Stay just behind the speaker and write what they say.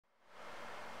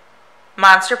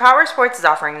Monster Powersports is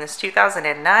offering this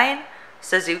 2009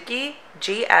 Suzuki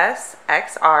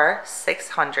GSX-R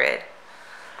 600.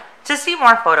 To see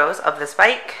more photos of this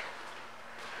bike,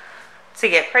 to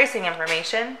get pricing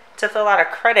information, to fill out a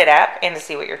credit app, and to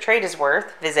see what your trade is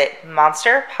worth, visit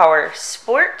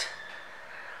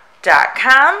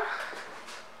monsterpowersport.com.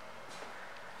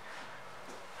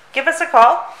 Give us a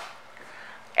call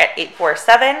at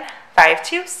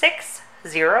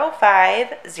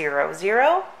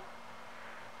 847-526-0500.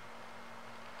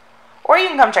 Or you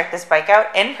can come check this bike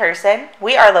out in person.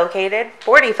 We are located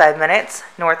 45 minutes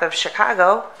north of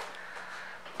Chicago.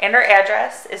 And our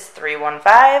address is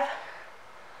 315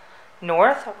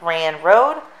 North Rand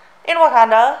Road in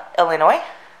Wauconda, Illinois.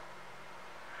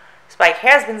 This bike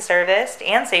has been serviced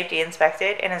and safety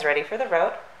inspected and is ready for the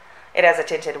road. It has a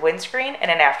tinted windscreen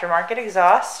and an aftermarket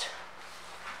exhaust.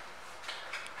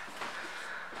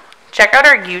 Check out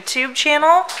our YouTube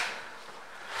channel.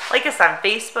 Like us on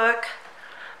Facebook.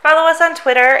 Follow us on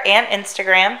Twitter and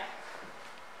Instagram.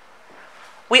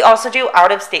 We also do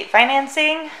out-of-state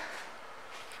financing.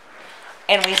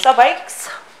 And we sell bikes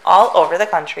all over the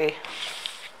country.